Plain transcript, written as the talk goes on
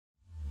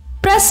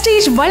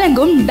Prestige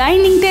வழங்கும்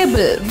dining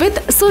table with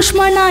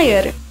Sushma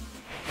Nair.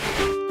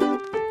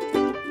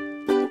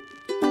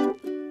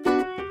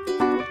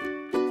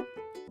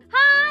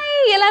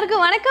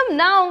 எல்லாருக்கும் வணக்கம்.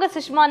 நான் உங்க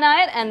Sushma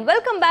Nair and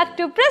welcome back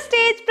to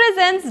Prestige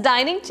presents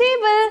Dining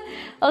Table.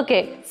 Okay,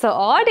 so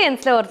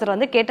ஆடியன்ஸில் ஒருத்தர்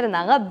வந்து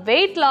கேட்டிருந்தாங்க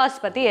வெயிட் லாஸ்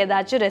பற்றி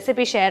ஏதாச்சும்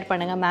ரெசிபி ஷேர்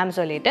பண்ணுங்கள் மேம்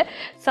சொல்லிட்டு.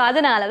 ஸோ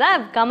அதனால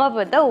தான் come up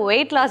with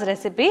weight loss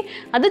recipe.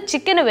 அது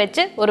சிக்கனை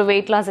வச்சு ஒரு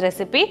வெயிட் லாஸ்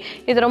ரெசிபி.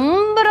 இது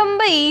ரொம்ப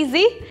ரொம்ப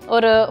ஈஸி.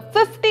 ஒரு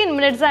 15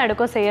 மினிட்ஸ் தான்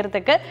எடுக்கும்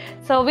செய்யறதுக்கு.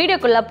 ஸோ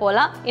வீடியோக்குள்ளே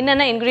போகலாம்.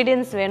 என்னென்ன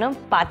இன்க்ரீடியன்ஸ் வேணும்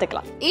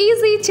பார்த்துக்கலாம்.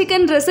 ஈஸி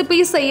சிக்கன்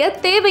ரெசிபி செய்ய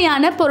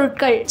தேவையான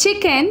பொருட்கள்: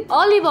 சிக்கன்,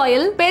 ஆலிவ்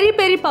ஆயில், பெரி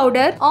பெரி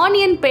powder,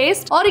 onion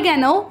paste,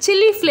 oregano,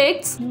 chilli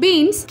flakes,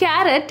 beans,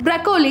 carrot,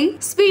 broccoli,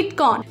 sweet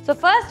corn. So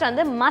first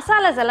வந்து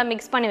மசாலாஸ் எல்லாம்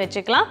மிக்ஸ் பண்ணி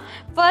வச்சுக்கலாம்.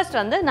 ஃபர்ஸ்ட்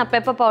வந்து நான்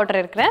பெப்பர் பவுடர்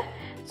இருக்கிறேன்.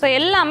 ஸோ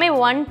எல்லாமே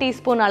 1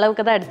 டீஸ்பூன்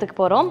அளவுக்கு தான் எடுத்துக்க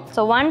போகிறோம்.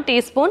 So 1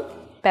 teaspoon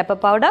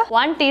pepper powder,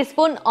 1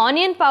 teaspoon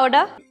onion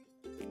powder,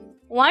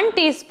 1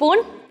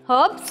 teaspoon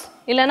herbs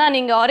இல்லைனா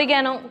நீங்கள்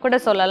ஆரிகானோ கூட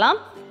சொல்லலாம்.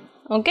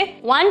 Okay,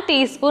 1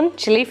 teaspoon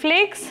chilli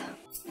flakes,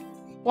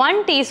 1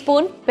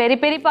 teaspoon பெரி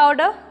பெரி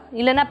பவுடர்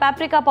இல்லைனா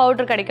பாப்ரிகா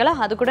பவுடர் கிடைக்கல,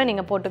 அது கூட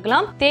நீங்கள்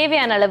போட்டுக்கலாம்.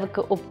 தேவையான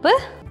அளவுக்கு உப்பு,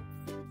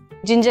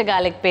 ஜிஞ்சர்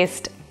கார்லிக்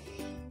பேஸ்ட்.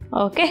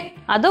 ஓகே,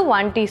 அது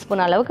 1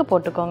 டீஸ்பூன் அளவுக்கு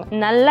போட்டுக்கோங்க.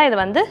 நல்லா இதை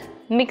வந்து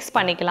மிக்ஸ்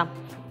பண்ணிக்கலாம்.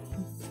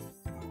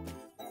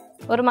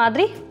 ஒரு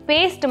மாதிரி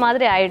பேஸ்ட்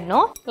மாதிரி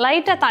ஆயிடணும்.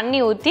 லைட்டாக தண்ணி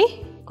ஊற்றி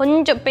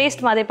கொஞ்சம்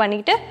பேஸ்ட் மாதிரி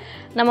பண்ணிக்கிட்டு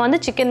நம்ம வந்து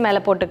சிக்கன்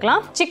மேலே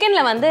போட்டுக்கலாம்.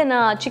 சிக்கனில் வந்து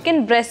நான்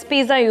சிக்கன் பிரெஸ்ட்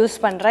பீஸா யூஸ்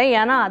பண்ணுறேன்.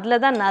 ஏன்னா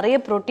அதில் தான் நிறைய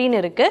ப்ரோட்டீன்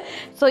இருக்குது.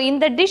 ஸோ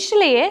இந்த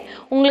டிஷ்லேயே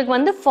உங்களுக்கு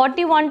வந்து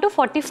 41 to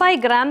 45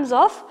 grams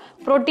ஆஃப்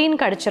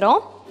ப்ரோட்டீன்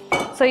கிடச்சிரும்.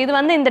 ஸோ இது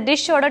வந்து இந்த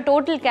டிஷ்ஷோட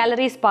டோட்டல்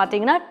கேலரிஸ்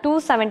பார்த்தீங்கன்னா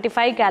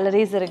 275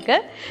 கேலரிஸ்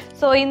இருக்குது.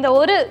 ஸோ இந்த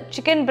ஒரு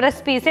சிக்கன்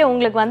பிரெஸ்ட் பீஸே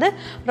உங்களுக்கு வந்து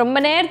ரொம்ப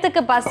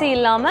நேரத்துக்கு பசி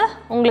இல்லாமல்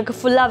உங்களுக்கு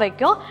ஃபுல்லாக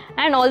வைக்கும்.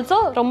 அண்ட் ஆல்சோ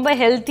ரொம்ப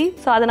ஹெல்த்தி.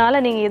 ஸோ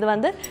அதனால் நீங்கள் இது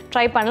வந்து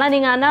ட்ரை பண்ணலாம்.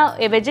 நீங்கள்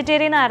ஆனால்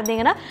வெஜிடேரியனாக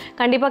இருந்தீங்கன்னா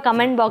கண்டிப்பாக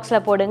கமெண்ட்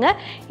பாக்ஸில் போடுங்க.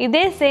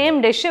 இதே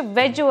சேம் டிஷ்ஷு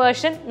வெஜ்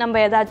வெர்ஷன்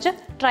நம்ம ஏதாச்சும்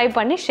ட்ரை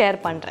பண்ணி ஷேர்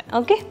பண்ணுறேன்.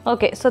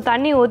 ஓகே. ஸோ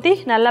தண்ணி ஊற்றி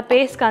நல்லா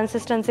பேஸ்ட்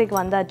கன்சிஸ்டன்சிக்கு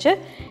வந்தாச்சு.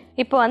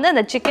 இப்போ வந்து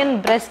அந்த சிக்கன்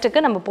பிரெஸ்ட்டுக்கு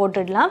நம்ம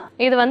போட்டுடலாம்.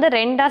 இது வந்து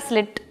 2ஆக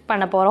ஸ்லிட்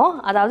பண்ண போகிறோம்.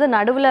 அதாவது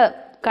நடுவில்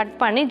கட்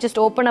பண்ணி ஜஸ்ட்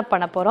ஓப்பன் அப்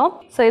பண்ண போகிறோம்.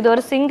 ஸோ இது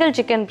ஒரு சிங்கிள்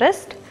சிக்கன்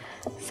பிரெஸ்ட்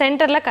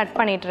சென்டரில் கட்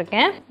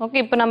பண்ணிகிட்ருக்கேன். ஓகே,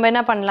 இப்போ நம்ம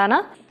என்ன பண்ணலான்னா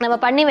நம்ம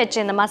பண்ணி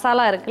வச்ச இந்த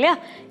மசாலா இருக்கு இல்லையா,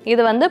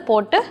 இது வந்து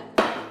போட்டு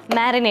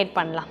மேரினேட்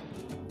பண்ணலாம்.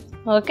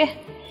 ஓகே,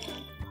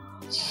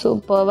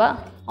 சூப்பர்வாக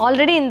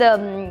ஆல்ரெடி இந்த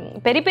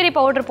பெரி பெரி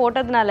பவுடர்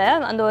போட்டதுனால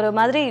அந்த ஒரு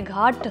மாதிரி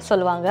காட்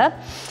சொல்லுவாங்க,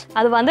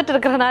 அது வந்துட்டு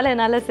இருக்கிறதுனால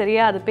என்னால்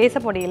சரியாக அது பேச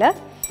முடியல.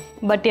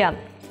 பட் யா,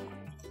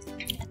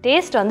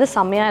 டேஸ்ட் வந்து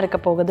செம்மையாக இருக்க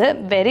போகுது.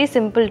 Very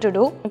simple to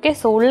two. Okay,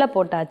 so உள்ளே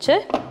போட்டாச்சு.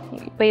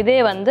 இப்போ இதே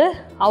வந்து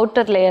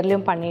அவுட்டர்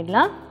லேயர்லேயும்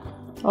பண்ணிடலாம்.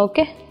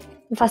 ஓகே,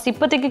 ஃபஸ்ட்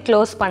இப்போதைக்கு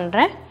க்ளோஸ்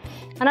பண்ணுறேன்.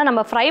 ஆனால்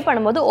நம்ம ஃப்ரை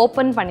பண்ணும்போது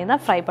ஓப்பன் பண்ணி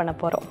தான் ஃப்ரை பண்ண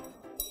போகிறோம்.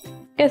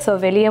 ஓகே, ஸோ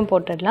வெளியே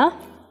போட்டுடலாம்.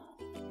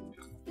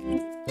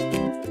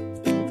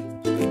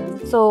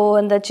 ஸோ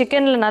இந்த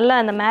சிக்கனில்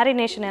நல்லா அந்த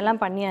மேரினேஷன்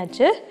எல்லாம்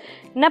பண்ணியாச்சு.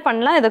 என்ன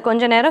பண்ணலாம், இதை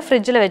கொஞ்சம் நேரம்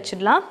ஃப்ரிட்ஜில்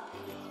வச்சிடலாம்.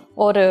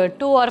 ஒரு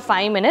 2 or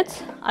 5 minutes.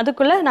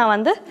 அதுக்குள்ளே நான்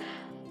வந்து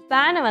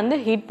பேனை வந்து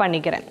ஹீட்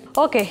பண்ணிக்கிறேன்.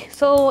 ஓகே,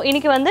 ஸோ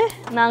இன்றைக்கி வந்து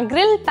நான்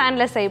கிரில்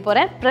பேனில் செய்ய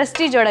போகிறேன்.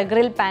 ப்ரெஸ்டீஜோட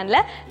கிரில் பேனில்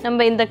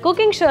நம்ம இந்த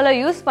குக்கிங் ஷோவில்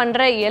யூஸ்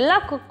பண்ணுற எல்லா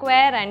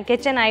cookware and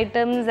kitchen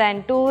items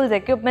and tools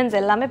equipments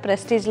எல்லாமே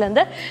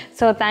ப்ரெஸ்டீஜ்லேருந்து.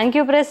 So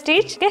thank you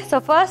prestige. Okay, so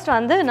first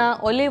வந்து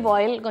நான் ஒலிவ்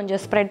ஆயில்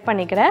கொஞ்சம் ஸ்ப்ரெட்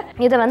பண்ணிக்கிறேன்.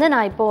 இதை வந்து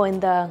நான் இப்போது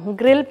இந்த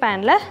கிரில்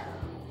பேனில்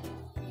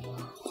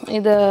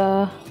இது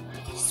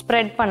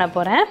ஸ்ப்ரெட் பண்ண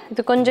போகிறேன்.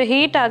 இது கொஞ்சம்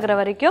ஹீட் ஆகிற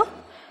வரைக்கும்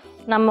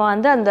நம்ம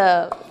வந்து அந்த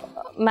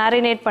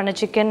மேரினேட் பண்ண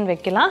சிக்கன்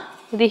வைக்கலாம்.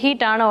 இது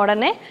ஹீட் ஆன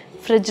உடனே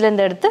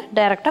ஃப்ரிட்ஜ்லேருந்து எடுத்து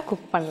டைரெக்டாக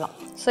குக் பண்ணலாம்.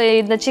 ஸோ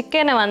இந்த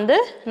சிக்கனை வந்து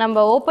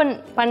நம்ம ஓப்பன்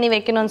பண்ணி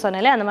வைக்கணும்னு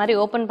சொன்னாலே அந்த மாதிரி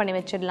ஓப்பன் பண்ணி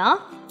வச்சிடலாம்.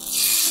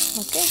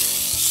 ஓகே,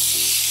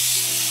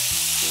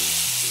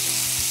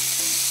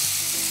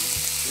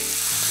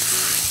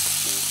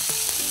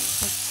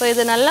 ஸோ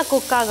இது நல்லா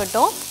குக்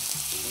ஆகட்டும்.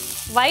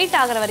 ஒயிட்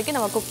ஆகிற வரைக்கும்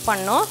நம்ம குக்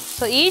பண்ணோம்.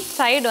 ஸோ ஈச்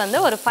சைடு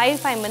வந்து ஒரு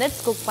 5 minutes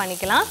குக்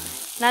பண்ணிக்கலாம்.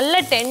 நல்ல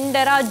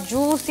டெண்டராக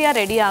ஜூஸியாக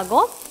ரெடி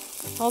ஆகும்.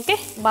 ஓகே,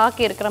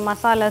 பாக்கி இருக்கிற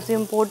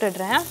மசாலாஸையும்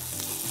போட்டுடுறேன்.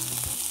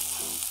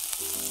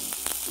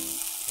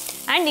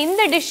 அண்ட்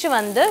இந்த டிஷ்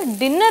வந்து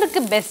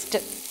டின்னருக்கு பெஸ்ட்டு.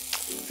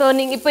 ஸோ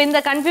நீங்கள் இப்போ இந்த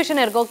கன்ஃபியூஷன்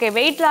இருக்குது. ஓகே,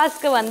 வெயிட்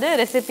லாஸ்க்கு வந்து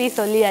ரெசிபி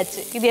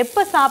சொல்லியாச்சு. இது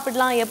எப்போ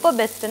சாப்பிடலாம், எப்போ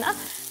பெஸ்ட்டுன்னா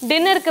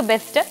டின்னருக்கு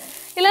பெஸ்ட்டு,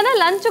 இல்லைனா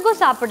லஞ்சுக்கும்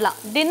சாப்பிடலாம்.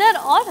 டின்னர்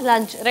ஆர்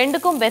லஞ்ச்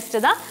ரெண்டுக்கும்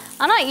பெஸ்ட்டு தான்.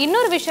 ஆனால்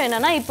இன்னொரு விஷயம்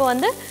என்னென்னா, இப்போ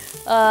வந்து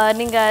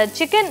நீங்கள்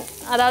சிக்கன்,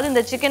 அதாவது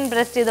இந்த சிக்கன்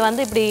பிரெஸ்ட் இதை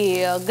வந்து இப்படி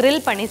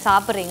கிரில் பண்ணி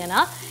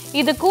சாப்பிட்றீங்கன்னா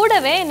இது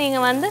கூடவே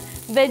நீங்கள் வந்து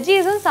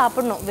வெஜ்ஜீஸும்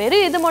சாப்பிடணும்.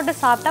 வெறும் இது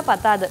மட்டும் சாப்பிட்டா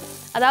பத்தாது.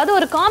 அதாவது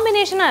ஒரு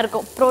காம்பினேஷனாக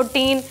இருக்கும்.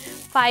 ப்ரோட்டீன்,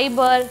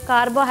 ஃபைபர்,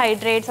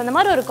 கார்போஹைட்ரேட்ஸ், அந்த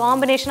மாதிரி ஒரு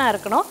காம்பினேஷனாக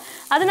இருக்கணும்.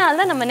 அதனால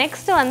தான் நம்ம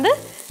நெக்ஸ்ட்டு வந்து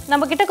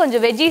நம்மக்கிட்ட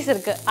கொஞ்சம் வெஜ்ஜீஸ்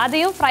இருக்குது,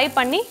 அதையும் ஃப்ரை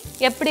பண்ணி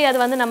எப்படி அது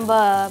வந்து நம்ம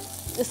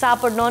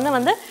சாப்பிடணுன்னு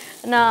வந்து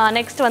நான்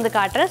நெக்ஸ்ட் வந்து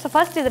காட்டுறேன். ஸோ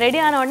ஃபர்ஸ்ட் இது ரெடி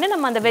ஆன உடனே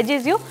நம்ம அந்த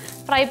வெஜ்ஜீஸையும்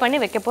ஃப்ரை பண்ணி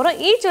வைக்க போகிறோம்.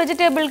 ஈச்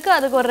வெஜிடபிளுக்கு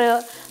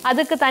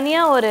அதுக்கு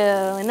தனியாக ஒரு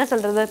என்ன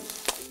சொல்கிறது,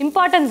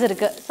 இம்பார்ட்டன்ஸ்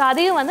இருக்குது. ஸோ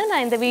அதையும் வந்து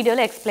நான் இந்த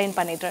வீடியோவில் எக்ஸ்பிளைன்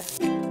பண்ணிடுறேன்.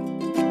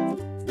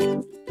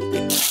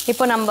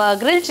 இப்போ நம்ம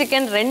கிரில்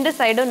சிக்கன் 2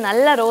 சைடும்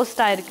நல்லா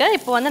ரோஸ்ட் ஆகிருக்கு.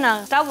 இப்போ வந்து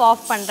நான் ஸ்டவ்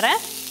ஆஃப் பண்ணுறேன்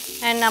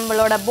அண்ட்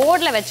நம்மளோட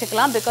போர்டில்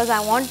வச்சுக்கலாம். Because I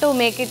want to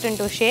make it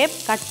into shape.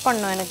 Cut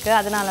பண்ணணும் எனக்கு,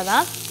 அதனால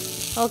தான்.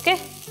 ஓகே,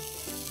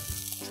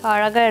 ஸோ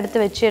அழகாக எடுத்து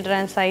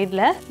வச்சிடுறேன்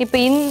சைடில். இப்போ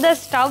இந்த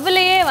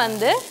ஸ்டவ்லேயே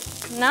வந்து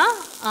நான்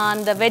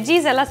அந்த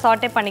வெஜ்ஜீஸ் எல்லாம்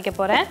சாட்டே பண்ணிக்க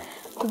போகிறேன்.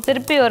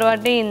 திருப்பி ஒரு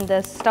வாட்டி இந்த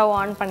ஸ்டவ்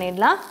ஆன்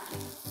பண்ணிடலாம்.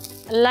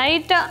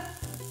 லைட்டாக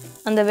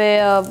அந்த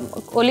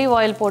ஒலிவ்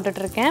ஆயில்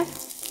போட்டுட்ருக்கேன்.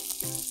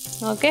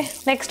 ஓகே,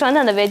 நெக்ஸ்ட்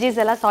வந்து அந்த வெஜ்ஜீஸ்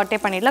எல்லாம் சாட்டே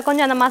பண்ணிடலாம்.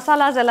 கொஞ்சம் அந்த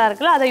மசாலாஸ் எல்லாம்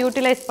இருக்குல்ல, அதை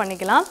யூட்டிலைஸ்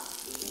பண்ணிக்கலாம்.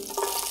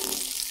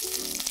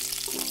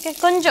 ஓகே,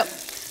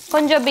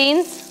 கொஞ்சம்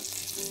பீன்ஸ்.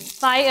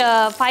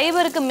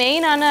 ஃபைபருக்கு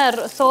மெயினான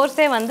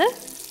சோர்ஸே வந்து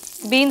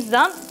பீன்ஸ்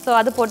தான். ஸோ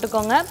அது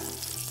போட்டுக்கோங்க.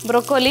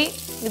 ப்ரொக்கோலி,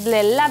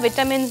 இதில் எல்லா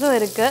விட்டமின்ஸும்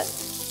இருக்குது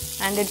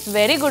and it's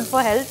very good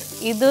for health.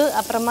 இது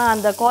அப்புறமா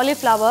அந்த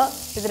காலிஃப்ளவர்,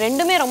 இது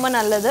ரெண்டுமே ரொம்ப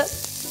நல்லது.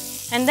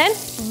 And then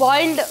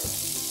boiled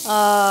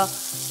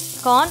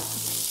corn,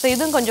 so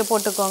இதுவும் கொஞ்சம்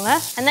போட்டுக்கோங்க.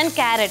 And then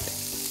carrot.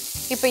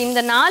 இப்போ இந்த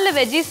 4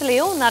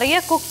 வெஜ்ஜீஸ்லேயும் நிறைய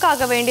குக்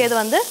ஆக வேண்டியது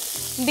வந்து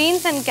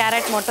பீன்ஸ் அண்ட்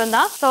கேரட்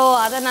மட்டும்தான். ஸோ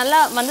அதை நல்லா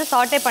வந்து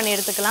சாட்டே பண்ணி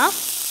எடுத்துக்கலாம்.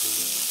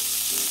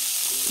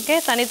 ஓகே,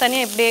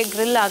 தனித்தனியாக இப்படியே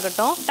க்ரில்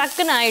ஆகட்டும்.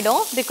 டக்குன்னு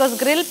ஆகிடும். பிகாஸ்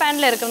க்ரில்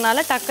பேனில்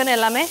இருக்கிறனால டக்குன்னு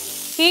எல்லாமே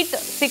ஹீட்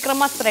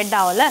சீக்கிரமாக ஸ்ப்ரெட்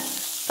ஆகல.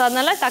 ஸோ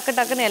அதனால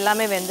டக்குன்னு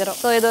எல்லாமே வெந்துடும்.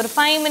 ஸோ இது ஒரு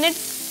 5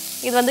 மினிட்ஸ்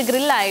இது வந்து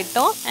க்ரில்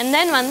ஆகிட்டோம். அண்ட்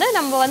தென் வந்து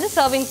நம்ம வந்து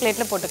சர்விங்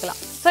பிளேட்டில் போட்டுக்கலாம்.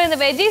 ஸோ இந்த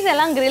வெஜ்ஜீஸ்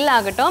எல்லாம் க்ரில்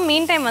ஆகட்டும்.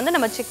 மீன் டைம் வந்து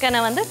நம்ம சிக்கனை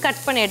வந்து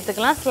கட் பண்ணி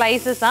எடுத்துக்கலாம்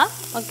ஸ்லைசஸாக.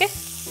 ஓகே,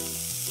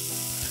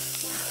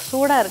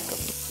 சூடாக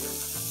இருக்குது.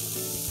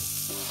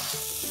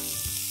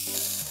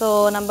 ஸோ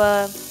நம்ம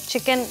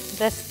சிக்கன்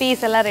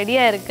ரெசிபீஸ் எல்லாம்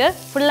ரெடியாக இருக்குது.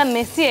 ஃபுல்லாக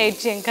மெஸ்ஸி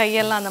ஆயிடுச்சு என்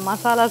கையெல்லாம் அந்த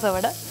மசாலாஸை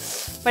விட.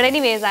 பட்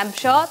எனிவேஸ் ஐம்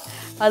ஷோர்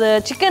அது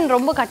சிக்கன்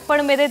ரொம்ப கட்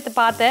பண்ணும்போதே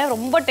பார்த்தேன்,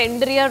 ரொம்ப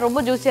டெண்டரியாக ரொம்ப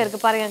ஜூஸியாக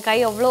இருக்குது. பாருங்கள், என் கை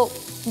அவ்வளோ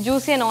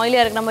ஜூஸி அண்ட்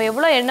ஆயிலியாக இருக்குது. நம்ம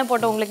எவ்வளோ எண்ணெய்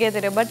போட்டோம் உங்களுக்கே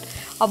தெரியும், பட்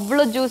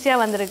அவ்வளோ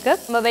ஜூஸியாக வந்திருக்கு.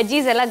 நம்ம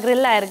வெஜ்ஜீஸ் எல்லாம்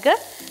க்ரில் ஆகிருக்கு.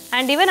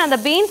 அண்ட் ஈவன் அந்த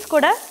பீன்ஸ்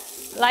கூட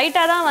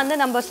லைட்டாக தான் வந்து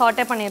நம்ம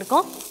சாட்டே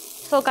பண்ணியிருக்கோம்.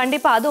 ஸோ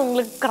கண்டிப்பாக அது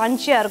உங்களுக்கு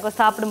க்ரன்ச்சியாக இருக்கும்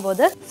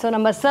சாப்பிடும்போது. ஸோ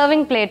நம்ம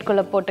சர்விங்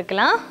பிளேட்குள்ளே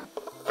போட்டுக்கலாம்.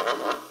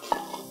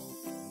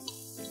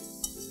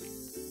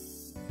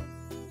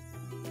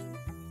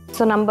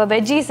 ஸோ நம்ம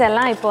வெஜ்ஜீஸ்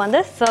எல்லாம் இப்போ வந்து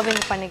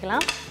சர்விங்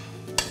பண்ணிக்கலாம்.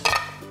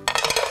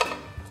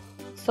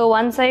 So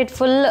one side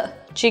full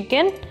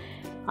chicken,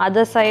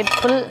 other side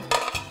full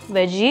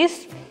veggies.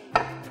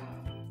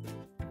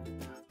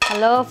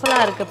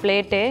 கலர்ஃபுல்லாக இருக்குது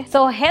பிளேட்டு. ஸோ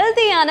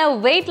ஹெல்த்தியான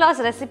வெயிட்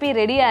லாஸ் ரெசிபி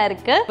ரெடியாக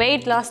இருக்குது.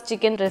 Weight loss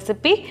chicken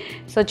recipe.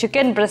 So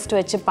chicken breast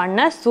வச்சு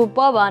பண்ண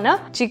சூப்பர்வான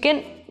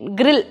சிக்கன்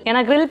கிரில்.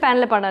 ஏன்னா கிரில்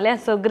பேனில் பண்ணோம் இல்லையா.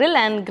 So grill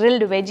and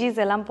grilled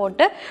veggies எல்லாம்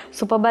போட்டு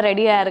சூப்பராக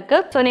ரெடியாக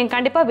இருக்குது. ஸோ நீங்கள்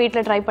கண்டிப்பாக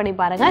வீட்டில் ட்ரை பண்ணி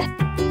பாருங்கள்.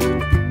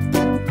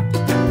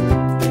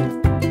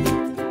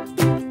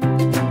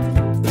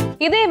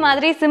 இதே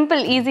மாதிரி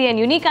சிம்பிள், ஈஸி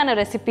அண்ட் யூனிக்கான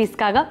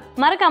ரெசிபீஸ்க்காக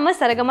மறக்காமல்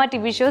சரகமா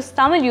டிவி ஷோஸ்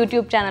தமிழ்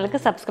யூடியூப் சேனலுக்கு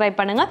சப்ஸ்கிரைப்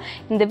பண்ணுங்கள்.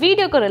 இந்த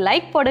வீடியோக்கு ஒரு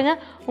லைக் போடுங்க.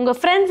 உங்கள்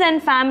ஃப்ரெண்ட்ஸ்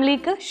அண்ட்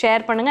ஃபேமிலிக்கு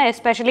ஷேர் பண்ணுங்கள்.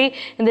 எஸ்பெஷலி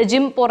இந்த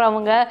ஜிம்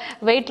போகிறவங்க,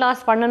 வெயிட்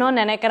லாஸ்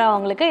பண்ணணும்னு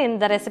நினைக்கிறவங்களுக்கு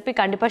இந்த ரெசிபி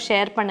கண்டிப்பாக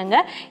ஷேர்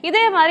பண்ணுங்கள்.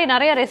 இதே மாதிரி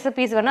நிறைய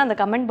ரெசிபீஸ் வேணால் அந்த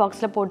கமெண்ட்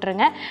பாக்ஸில்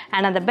போட்டுருங்க.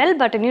 அண்ட் அந்த பெல்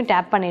பட்டனையும்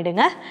டேப்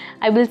பண்ணிவிடுங்க.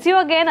 I will see you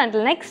again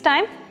until next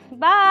time.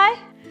 Bye.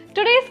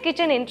 Today's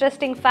kitchen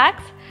interesting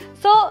facts.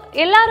 So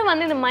எல்லோரும்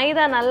வந்து இந்த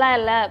மைதா நல்லா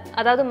இல்லை,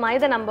 அதாவது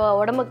மைதா நம்ம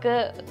உடம்புக்கு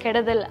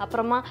கெடுதல்,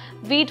 அப்புறமா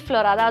வீட்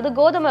ஃப்ளோர் அதாவது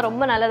கோதுமை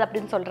ரொம்ப நல்லது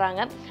அப்படின்னு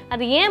சொல்கிறாங்க.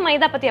 அது ஏன்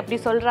மைதா பற்றி அப்படி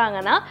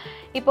சொல்கிறாங்கன்னா,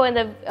 இப்போ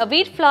இந்த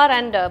வீட் ஃப்ளோர்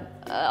அண்ட்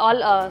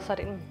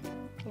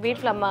வீட்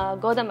ஃப்ளோர்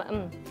கோதுமை,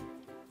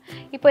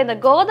 இப்போ இந்த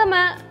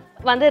கோதுமை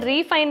வந்து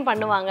ரீஃபைன்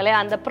பண்ணுவாங்களே,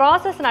 அந்த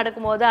ப்ராசஸ்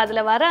நடக்கும்போது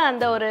அதில் வர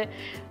அந்த ஒரு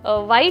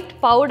ஒயிட்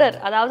பவுடர்,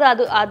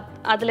 அதாவது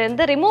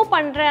அதுலேருந்து ரிமூவ்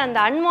பண்ணுற அந்த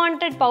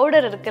அன்வான்ட்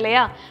பவுடர் இருக்கு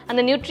இல்லையா,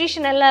 அந்த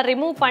நியூட்ரிஷன் எல்லாம்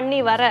ரிமூவ்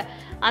பண்ணி வர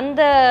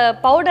அந்த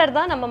பவுடர்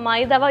தான் நம்ம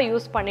மைதாவாக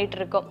யூஸ்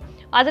பண்ணிகிட்ருக்கோம்.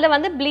 அதில்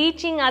வந்து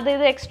ப்ளீச்சிங் அது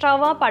இது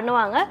எக்ஸ்ட்ராவாக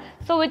பண்ணுவாங்க.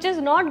 So which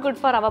is not good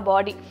for our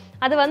பாடி.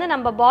 அது வந்து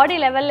நம்ம பாடி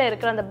லெவலில்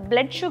இருக்கிற அந்த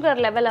பிளட்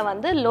சுகர் லெவலை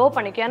வந்து லோ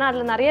பண்ணிக்கும். ஏன்னா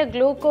அதில் நிறைய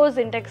குளுக்கோஸ்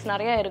இன்டெக்ஸ்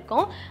நிறையா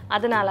இருக்கும்.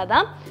 அதனால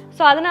தான்.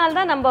 ஸோ அதனால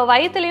தான் நம்ம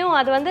வயிற்றுலையும்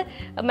அது வந்து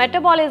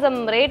மெட்டபாலிசம்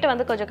ரேட்டை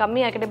வந்து கொஞ்சம்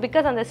கம்மியாக்கிட்டு,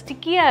 பிகாஸ் அந்த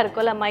ஸ்டிக்கியாக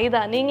இருக்கும்ல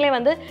மைதா, நீங்களே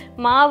வந்து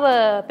மாவு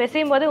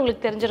பிசையும் போது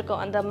உங்களுக்கு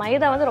தெரிஞ்சிருக்கும் அந்த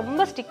மைதா வந்து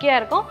ரொம்ப ஸ்டிக்கியாக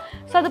இருக்கும்.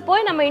 ஸோ அது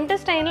போய் நம்ம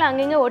இன்டெஸ்டைனில்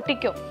அங்கங்கே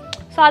ஒட்டிக்கும்.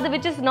 ஸோ அது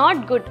விச் இஸ்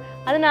நாட் குட்.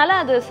 அதனால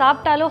அது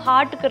சாப்பிட்டாலும்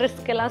ஹார்ட்டுக்கு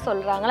ரிஸ்க் எல்லாம்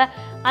சொல்கிறாங்களே.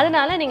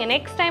 அதனால நீங்கள்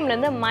நெக்ஸ்ட்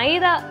டைம்லேருந்து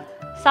மைதா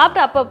சாப்பிட்டு,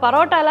 அப்போ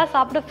பரோட்டாலாம்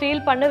சாப்பிட்டு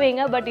ஃபீல்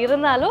பண்ணுவீங்க, பட்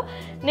இருந்தாலும்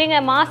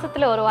நீங்கள்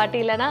மாதத்தில் ஒரு வாட்டி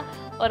இல்லைன்னா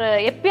ஒரு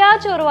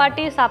எப்பயாச்சும் ஒரு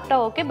வாட்டி சாப்பிட்டா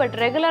ஓகே, பட்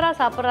ரெகுலராக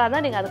சாப்பிட்றதா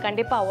இருந்தால் நீங்கள் அது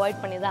கண்டிப்பாக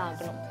அவாய்ட் பண்ணி தான்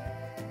ஆகணும்.